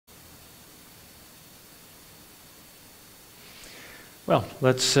Well,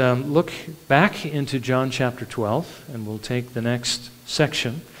 let's look back into John chapter 12, and we'll take the next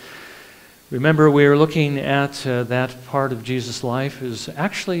section. Remember, we are looking at that part of Jesus' life is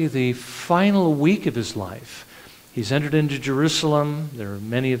actually the final week of his life. He's entered into Jerusalem. There are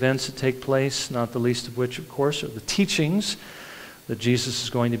many events that take place, not the least of which, of course, are the teachings that Jesus is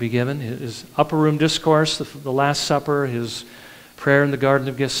going to be given. His upper room discourse, the Last Supper, his prayer in the Garden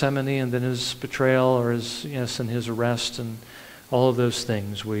of Gethsemane, and then his betrayal or and his arrest, and all of those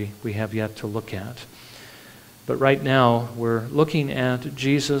things we have yet to look at. But right now, we're looking at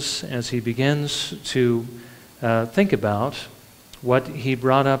Jesus as he begins to think about what he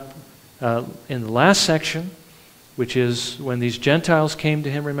brought up in the last section, which is when these Gentiles came to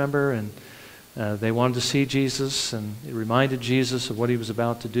him, remember, and they wanted to see Jesus, and it reminded Jesus of what he was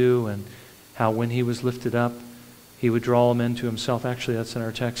about to do and how when he was lifted up, he would draw them into himself. Actually, that's in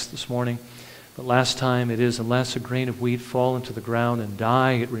our text this morning. But last time it is, unless a grain of wheat fall into the ground and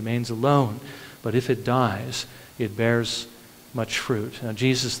die, it remains alone. But if it dies, it bears much fruit. Now,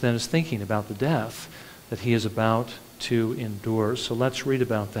 Jesus then is thinking about the death that he is about to endure. So let's read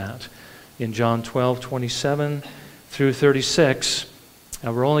about that in John 12:27 through 36.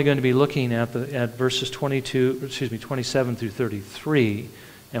 Now, we're only going to be looking at verses 27 through 33,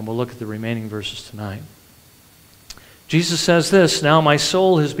 and we'll look at the remaining verses tonight. Jesus says this, "Now my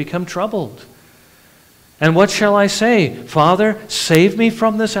soul has become troubled. And what shall I say? Father, save me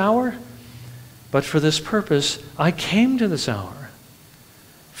from this hour? But for this purpose I came to this hour.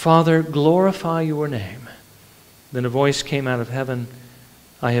 Father, glorify your name." Then a voice came out of heaven,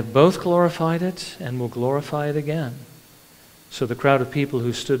 "I have both glorified it and will glorify it again." So the crowd of people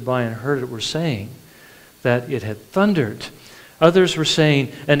who stood by and heard it were saying that it had thundered. Others were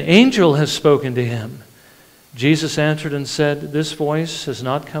saying, "An angel has spoken to him." Jesus answered and said, "This voice has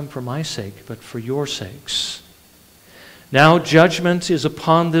not come for my sake, but for your sakes. Now judgment is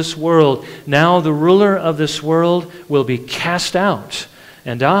upon this world. Now the ruler of this world will be cast out.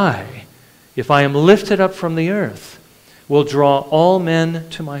 And I, if I am lifted up from the earth, will draw all men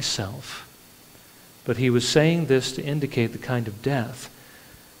to myself." But he was saying this to indicate the kind of death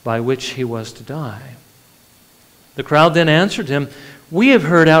by which he was to die. The crowd then answered him, "We have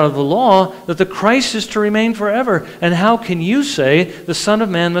heard out of the law that the Christ is to remain forever. And how can you say the Son of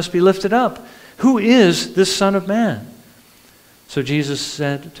Man must be lifted up? Who is this Son of Man?" So Jesus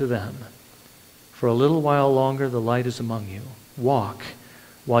said to them, "For a little while longer the light is among you. Walk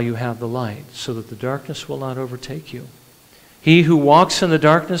while you have the light, so that the darkness will not overtake you. He who walks in the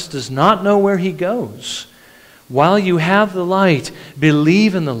darkness does not know where he goes. While you have the light,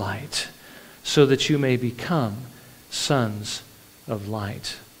 believe in the light, so that you may become sons of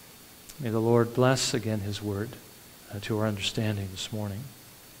light." May the Lord bless again his word to our understanding this morning.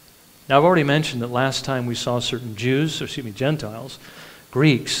 Now, I've already mentioned that last time we saw certain Gentiles,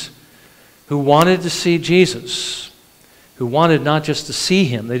 Greeks, who wanted to see Jesus, who wanted not just to see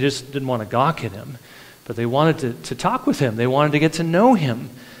him, they just didn't want to gawk at him, but they wanted to talk with him. They wanted to get to know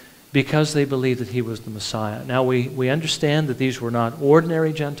him because they believed that he was the Messiah. Now, we understand that these were not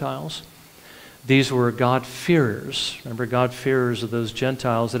ordinary Gentiles. These were God-fearers. Remember, God-fearers are those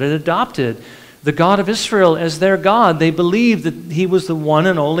Gentiles that had adopted the God of Israel as their God. They believed that he was the one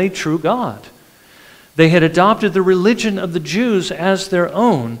and only true God. They had adopted the religion of the Jews as their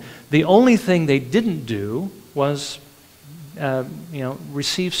own. The only thing they didn't do was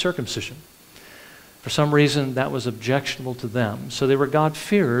receive circumcision. For some reason, that was objectionable to them. So they were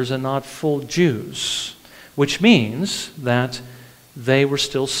God-fearers and not full Jews, which means that they were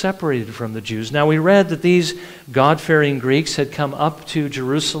still separated from the Jews. Now, we read that these God-fearing Greeks had come up to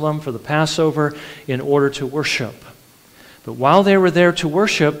Jerusalem for the Passover in order to worship. But while they were there to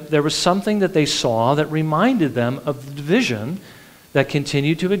worship, there was something that they saw that reminded them of the division that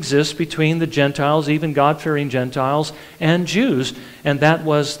continued to exist between the Gentiles, even God-fearing Gentiles, and Jews. And that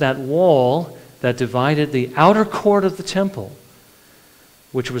was that wall that divided the outer court of the temple,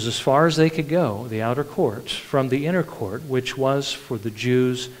 which was as far as they could go, the outer court, from the inner court, which was for the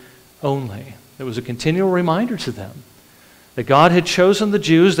Jews only. It was a continual reminder to them that God had chosen the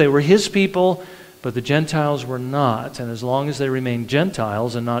Jews. They were his people, but the Gentiles were not. And as long as they remained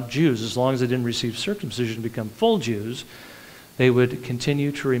Gentiles and not Jews, as long as they didn't receive circumcision to become full Jews, they would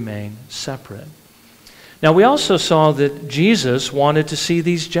continue to remain separate. Now, we also saw that Jesus wanted to see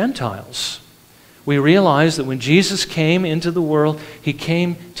these Gentiles. We realize that when Jesus came into the world, he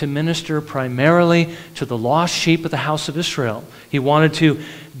came to minister primarily to the lost sheep of the house of Israel. He wanted to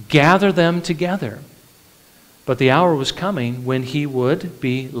gather them together. But the hour was coming when he would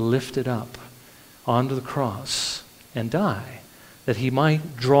be lifted up onto the cross and die, that he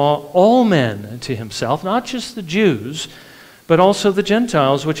might draw all men to himself, not just the Jews, but also the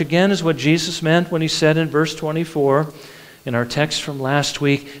Gentiles, which again is what Jesus meant when he said in verse 24, in our text from last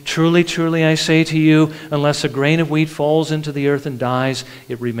week, "Truly, truly, I say to you, unless a grain of wheat falls into the earth and dies,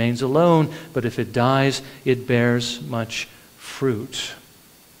 it remains alone, but if it dies, it bears much fruit."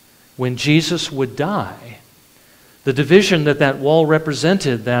 When Jesus would die, the division that wall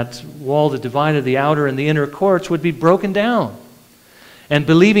represented, that wall that divided the outer and the inner courts, would be broken down. And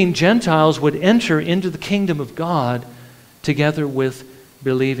believing Gentiles would enter into the kingdom of God together with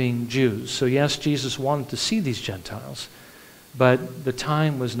believing Jews. So yes, Jesus wanted to see these Gentiles, but the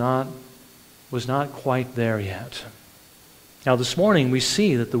time was not quite there yet. Now this morning we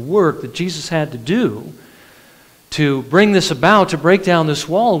see that the work that Jesus had to do to bring this about, to break down this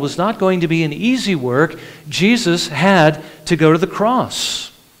wall, was not going to be an easy work. Jesus had to go to the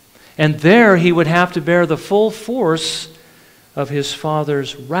cross. And there he would have to bear the full force of his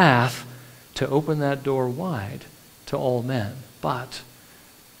Father's wrath to open that door wide to all men. But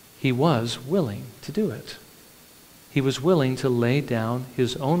he was willing to do it. He was willing to lay down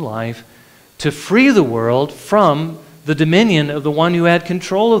his own life to free the world from the dominion of the one who had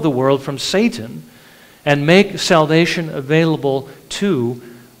control of the world, from Satan, and make salvation available to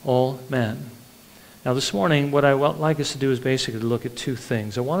all men. Now this morning, what I would like us to do is basically look at two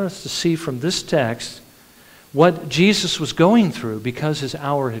things. I want us to see from this text what Jesus was going through because his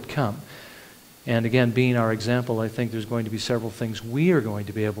hour had come. And again, being our example, I think there's going to be several things we are going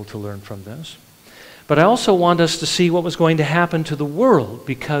to be able to learn from this. But I also want us to see what was going to happen to the world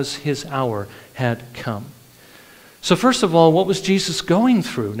because his hour had come. So first of all, what was Jesus going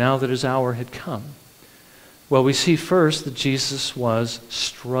through now that his hour had come? Well, we see first that Jesus was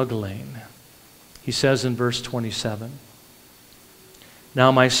struggling. He says in verse 27, "Now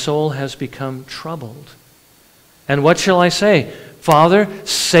my soul has become troubled. And what shall I say? Father,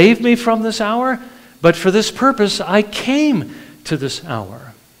 save me from this hour? But for this purpose I came to this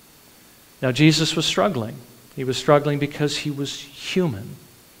hour." Now Jesus was struggling. He was struggling because he was human,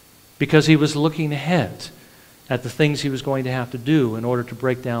 because he was looking ahead at the things he was going to have to do in order to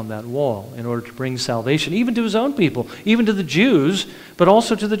break down that wall, in order to bring salvation, even to his own people, even to the Jews, but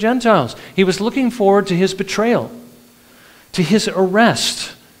also to the Gentiles. He was looking forward to his betrayal, to his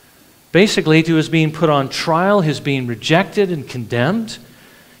arrest, basically to his being put on trial, his being rejected and condemned,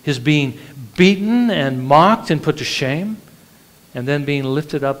 his being beaten and mocked and put to shame, and then being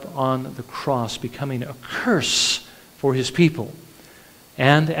lifted up on the cross, becoming a curse for his people,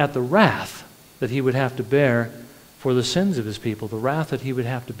 and at the wrath that he would have to bear for the sins of his people, the wrath that he would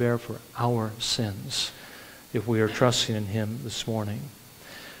have to bear for our sins if we are trusting in him this morning.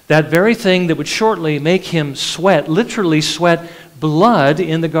 That very thing that would shortly make him sweat, literally sweat blood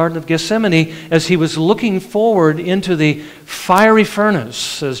in the Garden of Gethsemane as he was looking forward into the fiery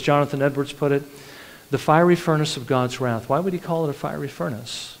furnace, as Jonathan Edwards put it, the fiery furnace of God's wrath. Why would he call it a fiery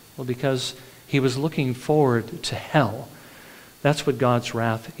furnace? Well, because he was looking forward to hell. That's what God's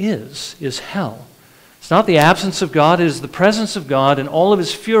wrath is hell. It's not the absence of God, it is the presence of God and all of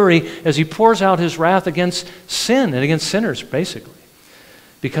his fury as he pours out his wrath against sin and against sinners, basically,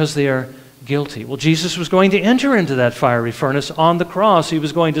 because they are guilty. Well, Jesus was going to enter into that fiery furnace on the cross. He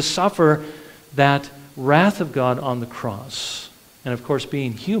was going to suffer that wrath of God on the cross. And of course,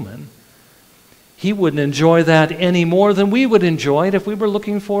 being human, he wouldn't enjoy that any more than we would enjoy it if we were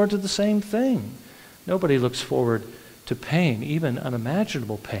looking forward to the same thing. Nobody looks forward to pain, even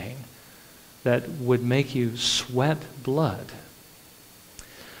unimaginable pain, that would make you sweat blood.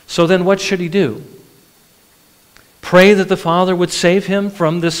 So then what should he do? Pray that the Father would save him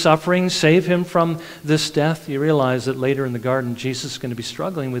from this suffering, save him from this death? You realize that later in the garden, Jesus is going to be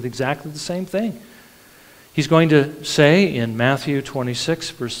struggling with exactly the same thing. He's going to say in Matthew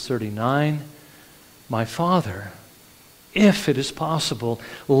 26, verse 39, "My Father, if it is possible,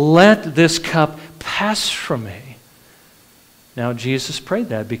 let this cup pass from me." Now, Jesus prayed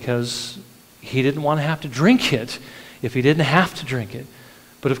that because he didn't want to have to drink it if he didn't have to drink it.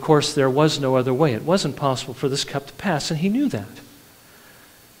 But of course, there was no other way. It wasn't possible for this cup to pass, and he knew that.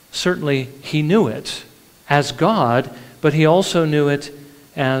 Certainly, he knew it as God, but he also knew it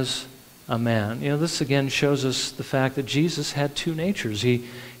as a man. You know, this again shows us the fact that Jesus had two natures.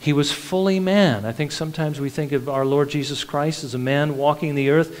 He was fully man. I think sometimes we think of our Lord Jesus Christ as a man walking the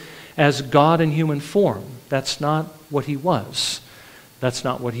earth as God in human form. That's not what he was. That's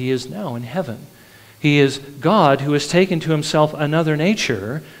not what he is now in heaven. He is God who has taken to himself another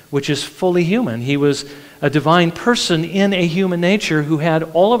nature, which is fully human. He was a divine person in a human nature who had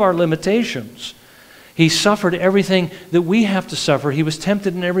all of our limitations. He suffered everything that we have to suffer. He was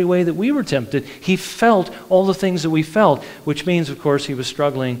tempted in every way that we were tempted. He felt all the things that we felt, which means, of course, he was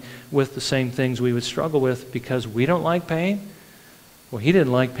struggling with the same things we would struggle with because we don't like pain. Well, he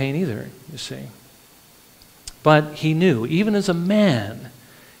didn't like pain either, you see. But he knew, even as a man,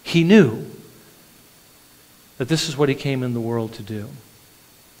 he knew that this is what he came in the world to do.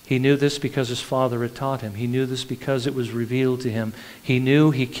 He knew this because his Father had taught him. He knew this because it was revealed to him. He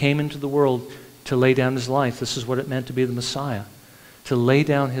knew he came into the world to lay down his life. This is what it meant to be the Messiah, to lay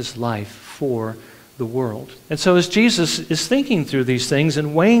down his life for the world. And so as Jesus is thinking through these things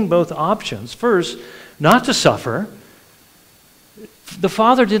and weighing both options, first, not to suffer, the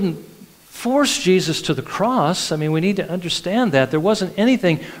Father didn't force Jesus to the cross. I mean, we need to understand that. There wasn't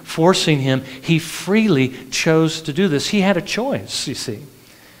anything forcing him. He freely chose to do this. He had a choice, you see.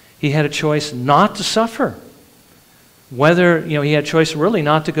 He had a choice not to suffer. Whether, he had a choice really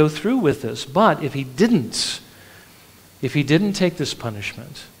not to go through with this. But if he didn't take this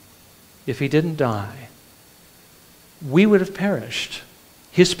punishment, if he didn't die, we would have perished.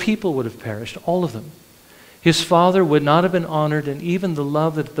 His people would have perished, all of them. His Father would not have been honored, and even the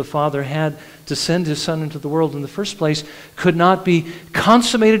love that the Father had to send his Son into the world in the first place could not be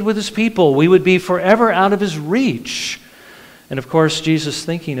consummated with his people. We would be forever out of his reach. And of course, Jesus,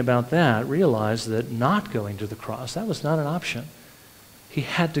 thinking about that, realized that not going to the cross, that was not an option. He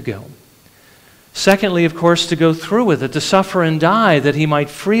had to go. Secondly, of course, to go through with it, to suffer and die, that he might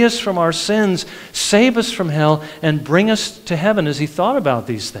free us from our sins, save us from hell, and bring us to heaven. As he thought about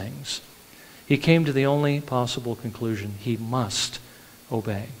these things, he came to the only possible conclusion: he must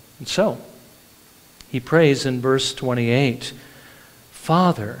obey. And so, he prays in verse 28,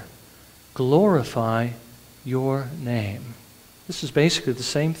 "Father, glorify your name." This is basically the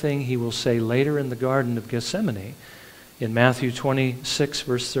same thing he will say later in the Garden of Gethsemane in Matthew 26,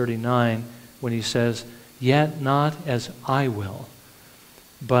 verse 39, when he says, "Yet not as I will,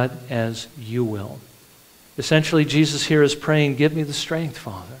 but as you will." Essentially, Jesus here is praying, give me the strength,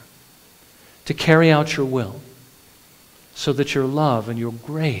 Father, to carry out your will, so that your love and your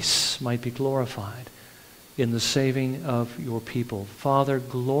grace might be glorified in the saving of your people. Father,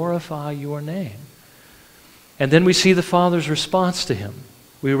 glorify your name. And then we see the Father's response to him.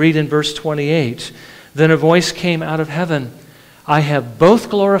 We read in verse 28, "Then a voice came out of heaven, I have both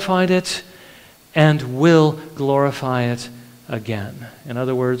glorified it and will glorify it again." In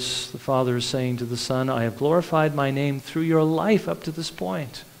other words, the Father is saying to the Son, I have glorified my name through your life up to this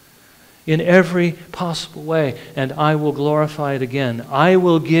point, in every possible way, and I will glorify it again. I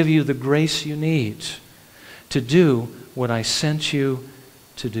will give you the grace you need to do what I sent you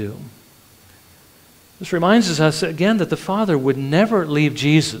to do. This reminds us again that the Father would never leave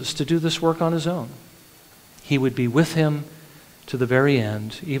Jesus to do this work on his own. He would be with him to the very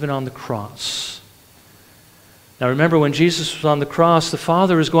end, even on the cross. Now remember, when Jesus was on the cross, the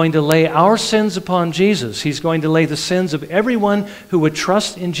Father is going to lay our sins upon Jesus. He's going to lay the sins of everyone who would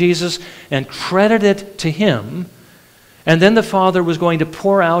trust in Jesus and credit it to him. And then the Father was going to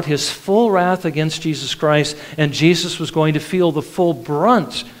pour out his full wrath against Jesus Christ, and Jesus was going to feel the full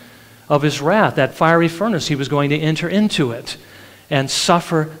brunt of his wrath, that fiery furnace. He was going to enter into it and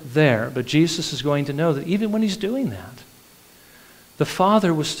suffer there. But Jesus is going to know that even when he's doing that, the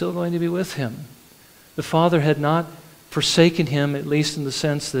Father was still going to be with him. The Father had not forsaken him, at least in the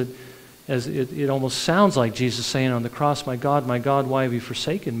sense that, as it almost sounds like Jesus saying on the cross, my God, why have you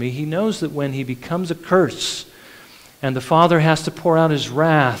forsaken me?" He knows that when he becomes a curse and the Father has to pour out his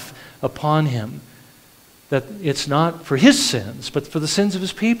wrath upon him, that it's not for his sins, but for the sins of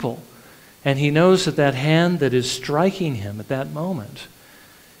his people. And he knows that that hand that is striking him at that moment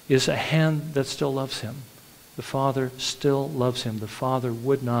is a hand that still loves him. The Father still loves him. The Father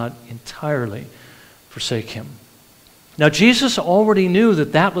would not entirely forsake him. Now, Jesus already knew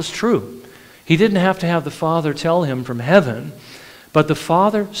that that was true. He didn't have to have the Father tell him from heaven, but the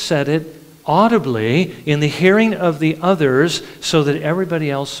Father said it audibly in the hearing of the others so that everybody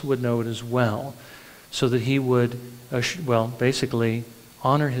else would know it as well, so that he would, basically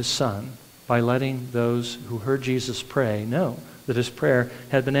honor his Son by letting those who heard Jesus pray know that his prayer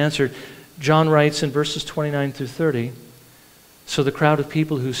had been answered. John writes in verses 29 through 30, "So the crowd of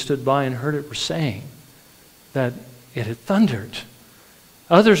people who stood by and heard it were saying that it had thundered.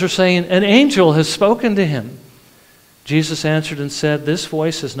 Others are saying, an angel has spoken to him. Jesus answered and said, this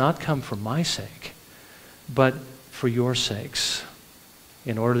voice has not come for my sake, but for your sakes,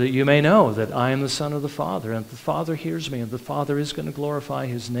 in order that you may know that I am the Son of the Father, and the Father hears me, and the Father is going to glorify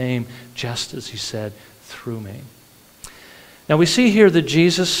his name, just as he said, through me." Now we see here that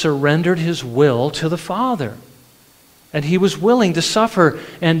Jesus surrendered his will to the Father, and he was willing to suffer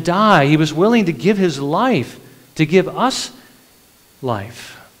and die. He was willing to give his life, to give us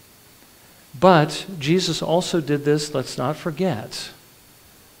life. But Jesus also did this, let's not forget,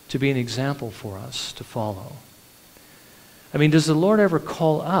 to be an example for us to follow. I mean, does the Lord ever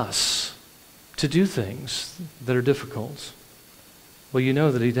call us to do things that are difficult? Well, you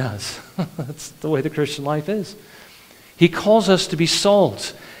know that He does. That's the way the Christian life is. He calls us to be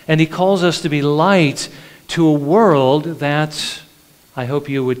salt, and He calls us to be light to a world that, I hope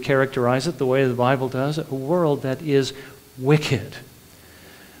you would characterize it the way the Bible does, a world that is wicked.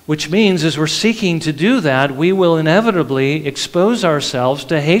 Which means as we're seeking to do that, we will inevitably expose ourselves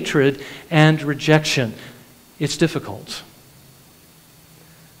to hatred and rejection. It's difficult.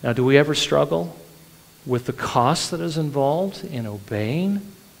 Now, do we ever struggle with the cost that is involved in obeying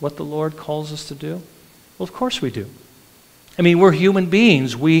what the Lord calls us to do? Well, of course we do. I mean, we're human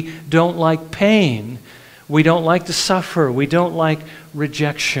beings. We don't like pain. We don't like to suffer. We don't like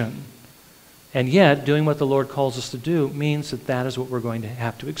rejection. And yet, doing what the Lord calls us to do means that that is what we're going to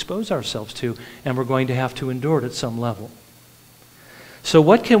have to expose ourselves to, and we're going to have to endure it at some level. So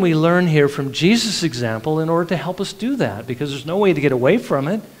what can we learn here from Jesus' example in order to help us do that? Because there's no way to get away from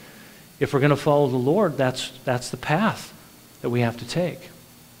it. If we're going to follow the Lord, that's the path that we have to take.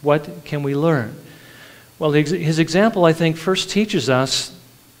 What can we learn? Well, his example, I think, first teaches us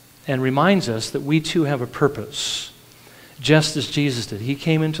and reminds us that we too have a purpose, just as Jesus did. He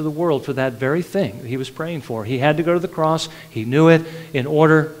came into the world for that very thing that He was praying for. He had to go to the cross. He knew it in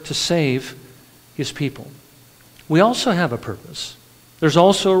order to save His people. We also have a purpose. There's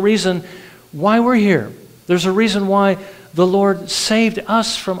also a reason why we're here. There's a reason why the Lord saved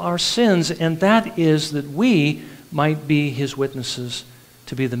us from our sins, and that is that we might be His witnesses,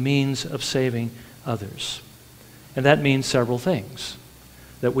 to be the means of saving others. And that means several things.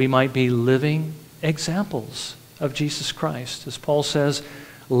 That we might be living examples of Jesus Christ. As Paul says,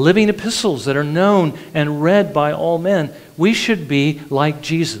 living epistles that are known and read by all men. We should be like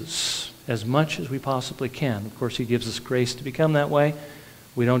Jesus as much as we possibly can. Of course, He gives us grace to become that way.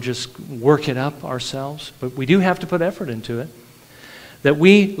 We don't just work it up ourselves, but we do have to put effort into it. That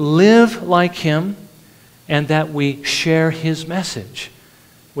we live like Him and that we share His message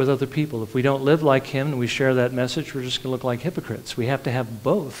with other people. If we don't live like Him and we share that message, we're just going to look like hypocrites. We have to have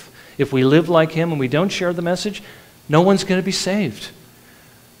both. If we live like Him and we don't share the message, no one's going to be saved.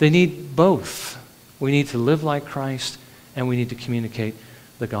 They need both. We need to live like Christ and we need to communicate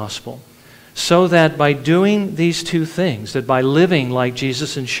the gospel. So that by doing these two things, that by living like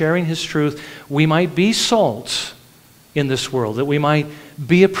Jesus and sharing His truth, we might be salt in this world, that we might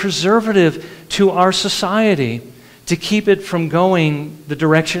be a preservative to our society to keep it from going the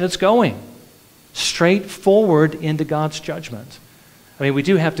direction it's going, straight forward into God's judgment. I mean, we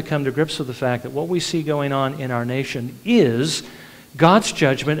do have to come to grips with the fact that what we see going on in our nation is God's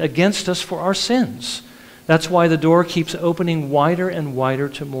judgment against us for our sins. That's why the door keeps opening wider and wider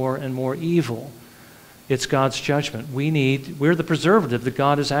to more and more evil. It's God's judgment. We're the preservative that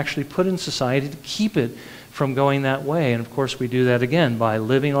God has actually put in society to keep it from going that way. And of course we do that again by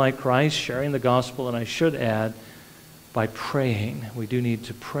living like Christ, sharing the gospel, and I should add, by praying. We do need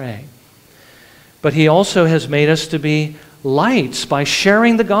to pray. But He also has made us to be lights by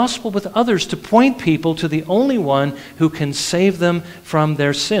sharing the gospel with others, to point people to the only one who can save them from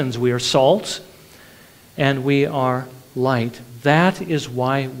their sins. We are salt and we are light. That is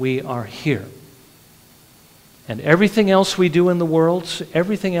why we are here. And everything else we do in the world,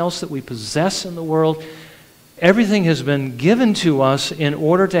 everything else that we possess in the world, everything has been given to us in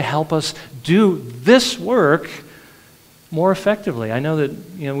order to help us do this work more effectively. I know that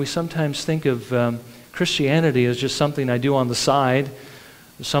we sometimes think of Christianity as just something I do on the side,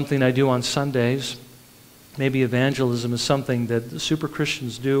 something I do on Sundays. Maybe evangelism is something that super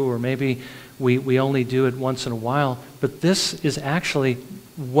Christians do, or maybe we only do it once in a while. But this is actually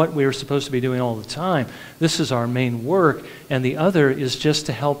what we are supposed to be doing all the time. This is our main work, and the other is just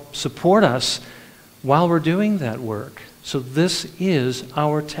to help support us while we're doing that work. So this is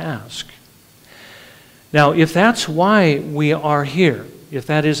our task. Now, if that's why we are here, if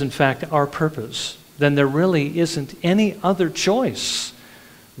that is in fact our purpose, then there really isn't any other choice,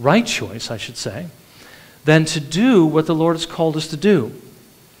 right choice, I should say, than to do what the Lord has called us to do,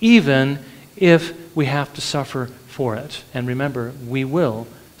 even if we have to suffer for it. And remember, we will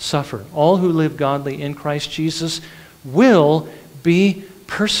suffer. All who live godly in Christ Jesus will be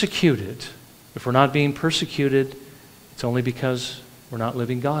persecuted. If we're not being persecuted, it's only because we're not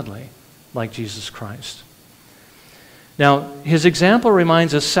living godly like Jesus Christ. Now, His example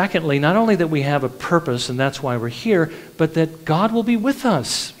reminds us, secondly, not only that we have a purpose, and that's why we're here, but that God will be with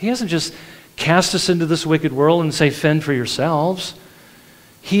us. He hasn't just cast us into this wicked world and say, fend for yourselves.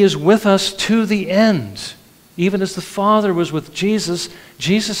 He is with us to the end. Even as the Father was with Jesus,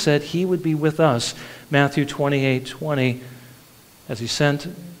 Jesus said He would be with us. Matthew 28:20, as He sent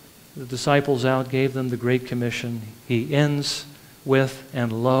the disciples out, gave them the Great Commission. He ends with,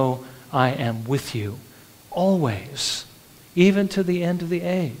 and lo, I am with you always, even to the end of the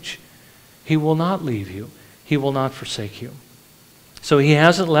age. He will not leave you. He will not forsake you. So he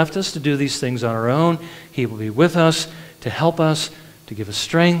hasn't left us to do these things on our own. He will be with us to help us, to give us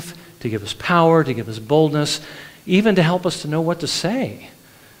strength, to give us power, to give us boldness, even to help us to know what to say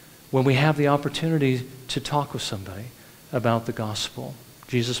when we have the opportunity to talk with somebody about the gospel.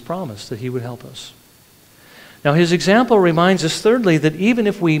 Jesus promised that he would help us. Now, his example reminds us, thirdly, that even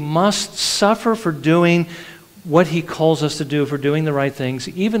if we must suffer for doing what he calls us to do, for doing the right things,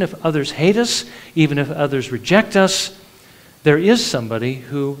 even if others hate us, even if others reject us, there is somebody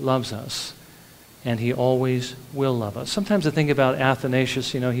who loves us, and he always will love us. Sometimes I think about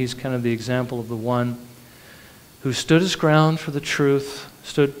Athanasius. He's kind of the example of the one who stood his ground for the truth.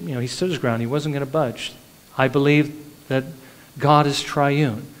 He stood his ground. He wasn't going to budge. I believe that God is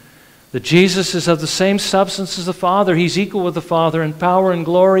triune, that Jesus is of the same substance as the Father. He's equal with the Father in power and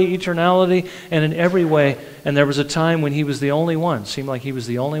glory, eternality, and in every way. And there was a time when he was the only one. It seemed like he was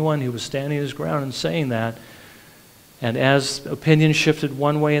the only one who was standing his ground and saying that. And as opinion shifted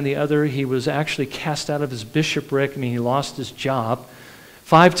one way and the other, he was actually cast out of his bishopric. He lost his job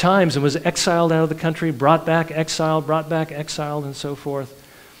 5 times and was exiled out of the country, brought back, exiled, and so forth.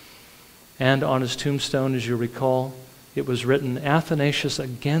 And on his tombstone, as you recall, it was written, Athanasius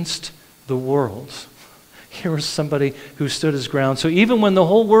against the world. Here was somebody who stood his ground. So even when the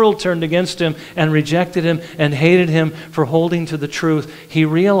whole world turned against him and rejected him and hated him for holding to the truth, he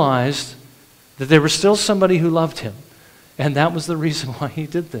realized that there was still somebody who loved him. And that was the reason why he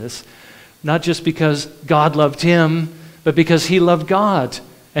did this. Not just because God loved him, but because he loved God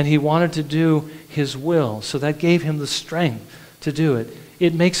and he wanted to do his will. So that gave him the strength to do it.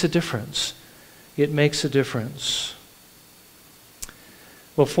 It makes a difference. It makes a difference.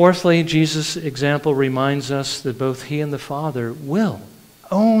 Well, fourthly, Jesus' example reminds us that both he and the Father will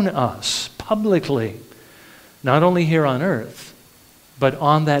own us publicly, not only here on earth, but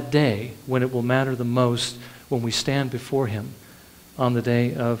on that day when it will matter the most, when we stand before him on the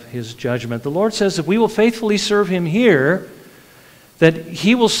day of his judgment. The Lord says if we will faithfully serve him here, that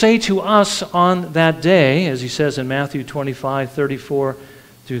he will say to us on that day, as he says in Matthew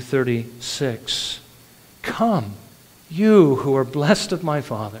 25:34-36, "Come, you who are blessed of my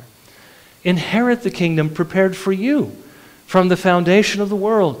Father, inherit the kingdom prepared for you from the foundation of the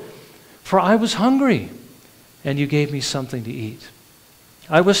world. For I was hungry, and you gave me something to eat.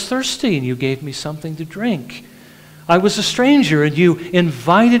 I was thirsty, and you gave me something to drink. I was a stranger, and you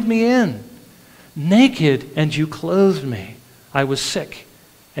invited me in. Naked, and you clothed me. I was sick,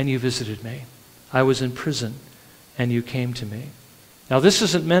 and you visited me. I was in prison, and you came to me." Now, this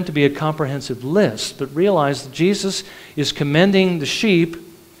isn't meant to be a comprehensive list, but realize that Jesus is commending the sheep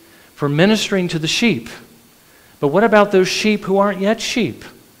for ministering to the sheep. But what about those sheep who aren't yet sheep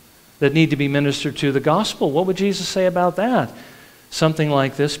that need to be ministered to? The gospel, what would Jesus say about that? Something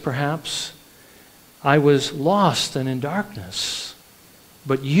like this, perhaps. "I was lost and in darkness,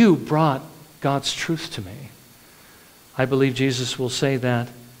 but you brought God's truth to me." I believe Jesus will say that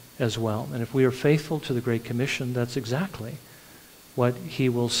as well. And if we are faithful to the Great Commission, that's exactly what he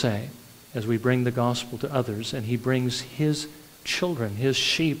will say as we bring the gospel to others and he brings his children, his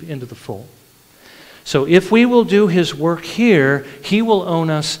sheep, into the fold. So if we will do his work here, he will own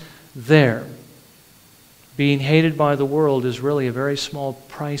us there. Being hated by the world is really a very small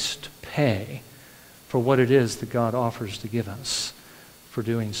price to pay for what it is that God offers to give us for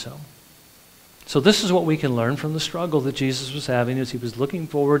doing so. So this is what we can learn from the struggle that Jesus was having as he was looking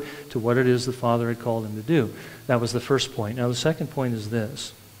forward to what it is the Father had called him to do. That was the first point. Now the second point is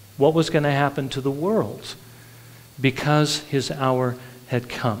this. What was going to happen to the world because his hour had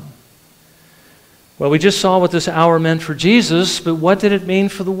come? Well, we just saw what this hour meant for Jesus, but what did it mean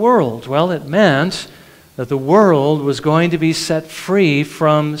for the world? Well, it meant that the world was going to be set free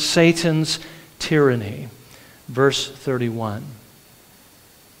from Satan's tyranny. Verse 31.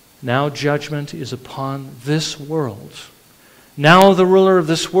 "Now judgment is upon this world. Now the ruler of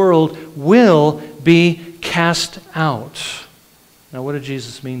this world will be cast out." Now what did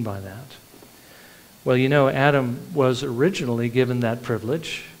Jesus mean by that? Well, Adam was originally given that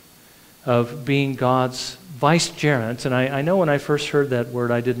privilege of being God's vicegerent. And I know when I first heard that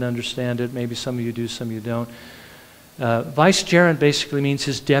word, I didn't understand it. Maybe some of you do, some of you don't. Vicegerent basically means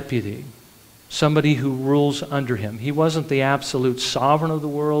his deputy. Somebody who rules under him. He wasn't the absolute sovereign of the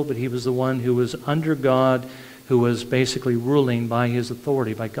world, but he was the one who was under God, who was basically ruling by his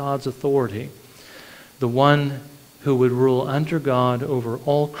authority, by God's authority. The one who would rule under God over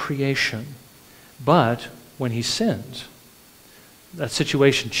all creation. But when he sinned, that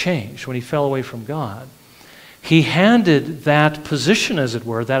situation changed, when he fell away from God, he handed that position, as it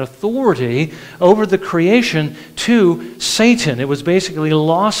were, that authority over the creation to Satan. It was basically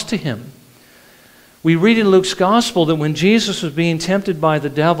lost to him. We read in Luke's gospel that when Jesus was being tempted by the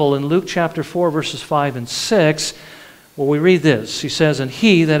devil in Luke chapter 4, verses 5 and 6, well, we read this. He says, "And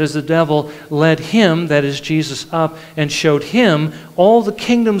he," that is the devil, "led him," that is Jesus, "up and showed him all the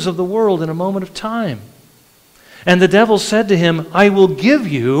kingdoms of the world in a moment of time. And the devil said to him, I will give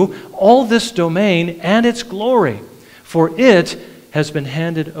you all this domain and its glory, for it has been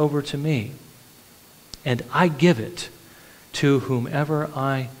handed over to me, and I give it to whomever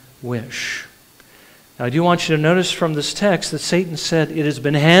I wish." Now, I do want you to notice from this text that Satan said, "It has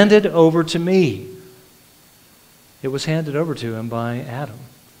been handed over to me." It was handed over to him by Adam.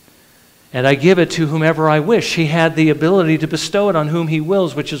 "And I give it to whomever I wish." He had the ability to bestow it on whom he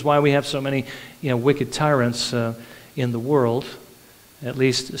wills, which is why we have so many wicked tyrants in the world, at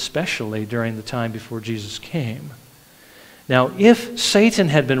least especially during the time before Jesus came. Now, if Satan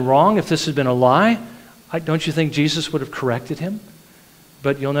had been wrong, if this had been a lie, don't you think Jesus would have corrected him?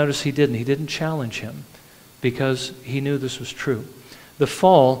 But you'll notice he didn't. He didn't challenge him because he knew this was true. The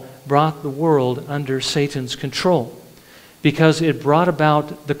fall brought the world under Satan's control, because it brought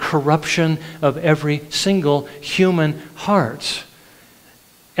about the corruption of every single human heart.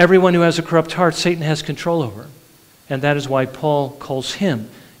 Everyone who has a corrupt heart, Satan has control over. And that is why Paul calls him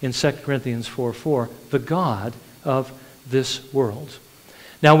in 2 Corinthians 4:4 the god of this world.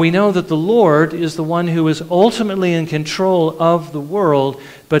 Now we know that the Lord is the one who is ultimately in control of the world,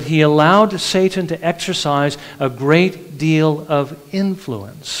 but he allowed Satan to exercise a great deal of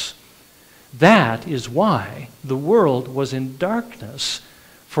influence. That is why the world was in darkness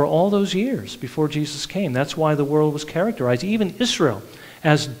for all those years before Jesus came. That's why the world was characterized, even Israel,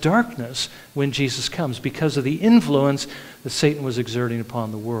 as darkness when Jesus comes, because of the influence that Satan was exerting upon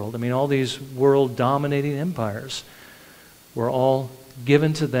the world. I mean, all these world-dominating empires were all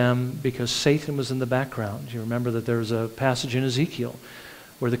given to them because Satan was in the background. You remember that there's a passage in Ezekiel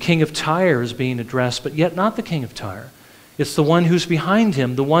where the king of Tyre is being addressed, but yet not the king of Tyre. It's the one who's behind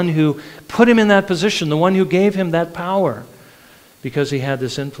him, the one who put him in that position, the one who gave him that power, because he had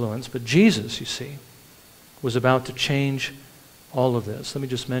this influence. But Jesus, you see, was about to change all of this. Let me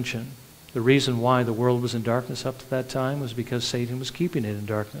just mention, the reason why the world was in darkness up to that time was because Satan was keeping it in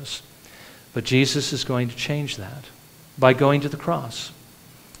darkness. But Jesus is going to change that by going to the cross,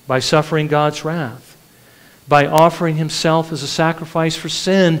 by suffering God's wrath, by offering himself as a sacrifice for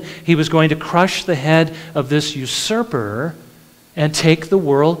sin. He was going to crush the head of this usurper and take the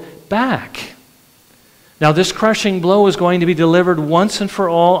world back. Now, this crushing blow is going to be delivered once and for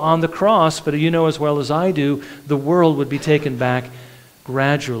all on the cross, but you know as well as I do, the world would be taken back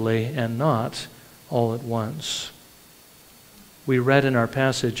gradually and not all at once. We read in our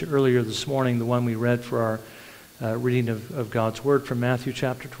passage earlier this morning, the one we read for our reading of God's Word from Matthew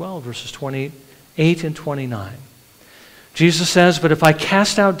chapter 12, verses 28 and 29. Jesus says, "But if I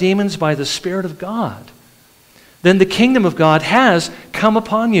cast out demons by the Spirit of God, then the kingdom of God has come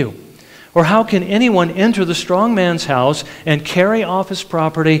upon you. Or how can anyone enter the strong man's house and carry off his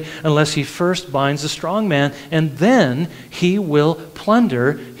property unless he first binds the strong man, and then he will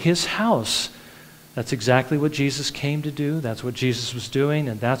plunder his house?" That's exactly what Jesus came to do. That's what Jesus was doing,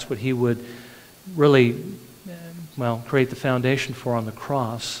 and that's what he would really, create the foundation for on the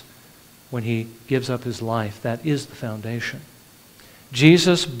cross when he gives up his life. That is the foundation.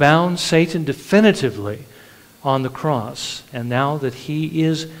 Jesus bound Satan definitively on the cross, and now that he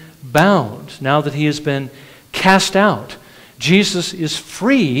is bound, now that he has been cast out, Jesus is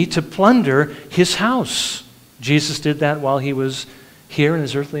free to plunder his house. Jesus did that while he was here in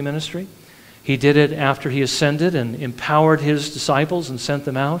his earthly ministry. He did it after he ascended and empowered his disciples and sent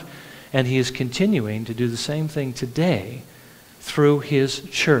them out. And he is continuing to do the same thing today through his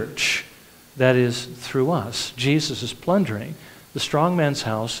church. That is, through us. Jesus is plundering the strong man's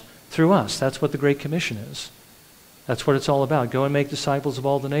house through us. That's what the Great Commission is. That's what it's all about. Go and make disciples of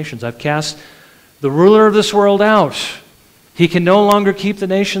all the nations. I've cast the ruler of this world out. He can no longer keep the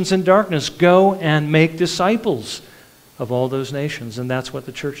nations in darkness. Go and make disciples of all those nations. And that's what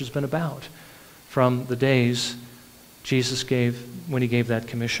the church has been about from the days Jesus gave, when he gave that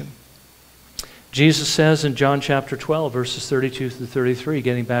commission. Jesus says in John chapter 12, verses 32 through 33,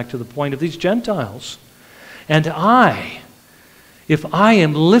 getting back to the point of these Gentiles, "And I, if I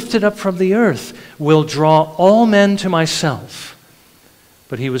am lifted up from the earth, will draw all men to myself."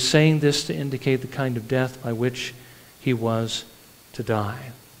 But he was saying this to indicate the kind of death by which he was to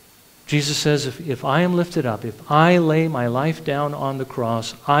die. Jesus says, if I am lifted up, if I lay my life down on the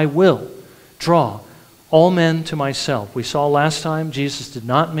cross, I will draw all men to myself. We saw last time Jesus did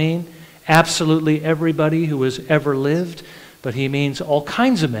not mean absolutely everybody who has ever lived, but he means all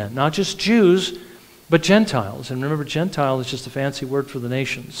kinds of men, not just Jews, but Gentiles. And remember, Gentile is just a fancy word for the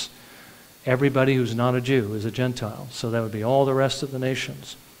nations. Everybody who's not a Jew is a Gentile, so that would be all the rest of the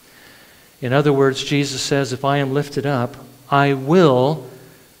nations. In other words, Jesus says, if I am lifted up, I will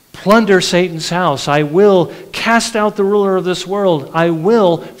plunder Satan's house. I will cast out the ruler of this world. I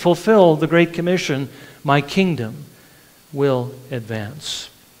will fulfill the Great Commission. My kingdom will advance.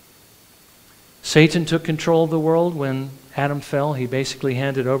 Satan took control of the world when Adam fell. He basically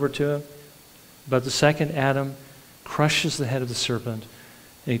handed over to him. But the second Adam crushes the head of the serpent,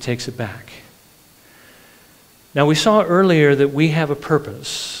 and he takes it back. Now, we saw earlier that we have a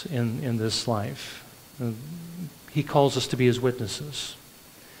purpose in this life. He calls us to be his witnesses.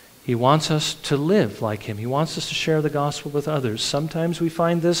 He wants us to live like him. He wants us to share the gospel with others. Sometimes we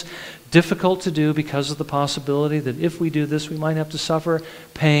find this difficult to do because of the possibility that if we do this, we might have to suffer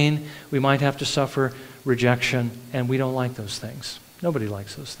pain, we might have to suffer rejection, and we don't like those things. Nobody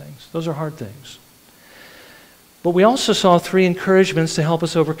likes those things. Those are hard things. But we also saw 3 encouragements to help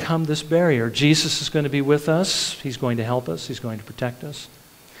us overcome this barrier. Jesus is going to be with us. He's going to help us. He's going to protect us.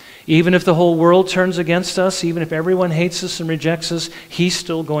 Even if the whole world turns against us, even if everyone hates us and rejects us, he's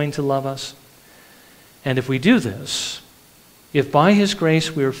still going to love us. And if we do this, if by his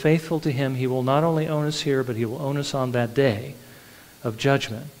grace we are faithful to him, he will not only own us here, but he will own us on that day of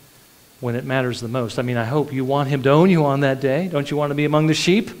judgment when it matters the most. I mean, I hope you want him to own you on that day. Don't you want to be among the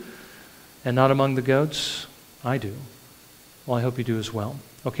sheep and not among the goats? I do. Well, I hope you do as well.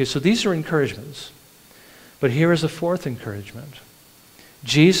 Okay, so these are encouragements. But here is a 4th encouragement.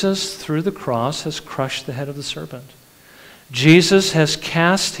 Jesus, through the cross, has crushed the head of the serpent. Jesus has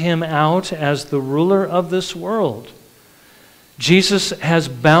cast him out as the ruler of this world. Jesus has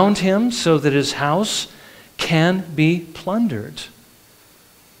bound him so that his house can be plundered.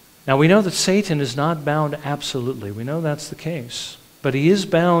 Now, we know that Satan is not bound absolutely. We know that's the case. But he is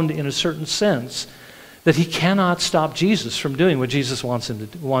bound in a certain sense that he cannot stop Jesus from doing what Jesus wants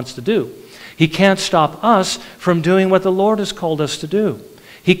to do. He can't stop us from doing what the Lord has called us to do.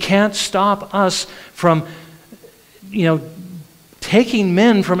 He can't stop us from, taking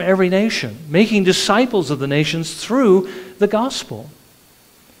men from every nation, making disciples of the nations through the gospel.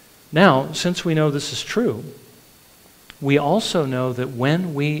 Now, since we know this is true, we also know that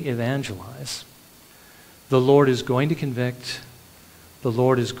when we evangelize, the Lord is going to convict, the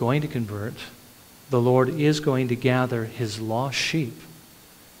Lord is going to convert, the Lord is going to gather his lost sheep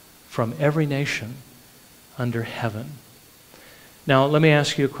from every nation under heaven. Now, let me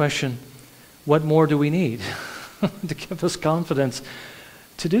ask you a question. What more do we need to give us confidence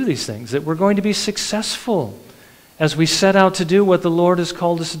to do these things? That we're going to be successful as we set out to do what the Lord has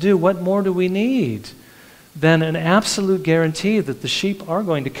called us to do. What more do we need than an absolute guarantee that the sheep are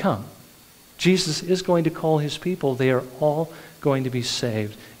going to come? Jesus is going to call his people. They are all going to be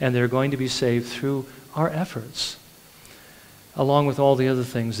saved, and they're going to be saved through our efforts, along with all the other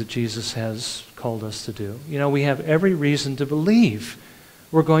things that Jesus has called us to do. We have every reason to believe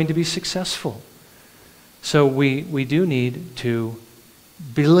we're going to be successful. So we do need to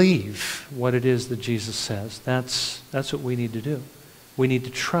believe what it is that Jesus says. That's what we need to do. We need to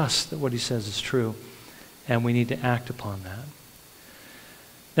trust that what he says is true, and we need to act upon that.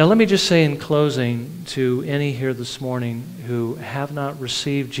 Now, let me just say in closing to any here this morning who have not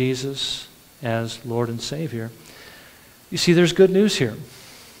received Jesus as Lord and Savior, you see, there's good news here.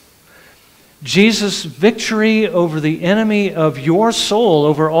 Jesus' victory over the enemy of your soul,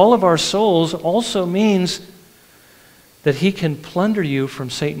 over all of our souls, also means that he can plunder you from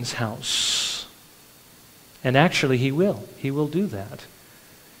Satan's house. And actually, he will. He will do that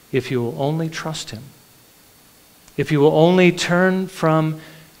if you will only trust him. If you will only turn from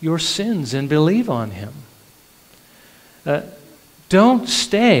your sins and believe on him. Don't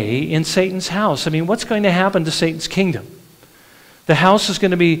stay in Satan's house. I mean, what's going to happen to Satan's kingdom? The house is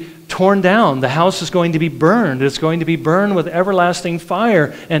going to be torn down. The house is going to be burned. It's going to be burned with everlasting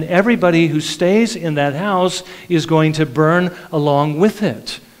fire. And everybody who stays in that house is going to burn along with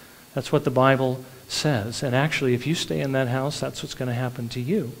it. That's what the Bible says. And actually, if you stay in that house, that's what's going to happen to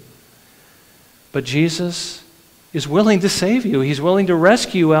you. But Jesus is willing to save you. He's willing to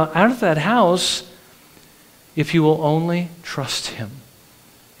rescue you out of that house if you will only trust him.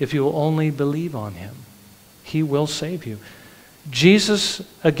 If you will only believe on him. He will save you. Jesus,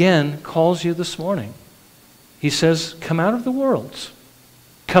 again, calls you this morning. He says, come out of the world.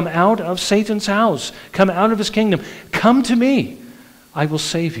 Come out of Satan's house. Come out of his kingdom. Come to me. I will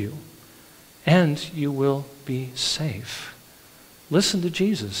save you. And you will be safe. listen to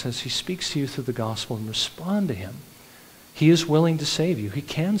Jesus as he speaks to you through the gospel and respond to him. He is willing to save you. He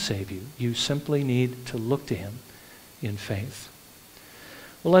can save you. You simply need to look to him in faith.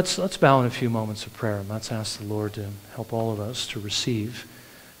 Well, let's bow in a few moments of prayer, and let's ask the Lord to help all of us to receive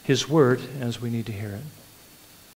his word as we need to hear it.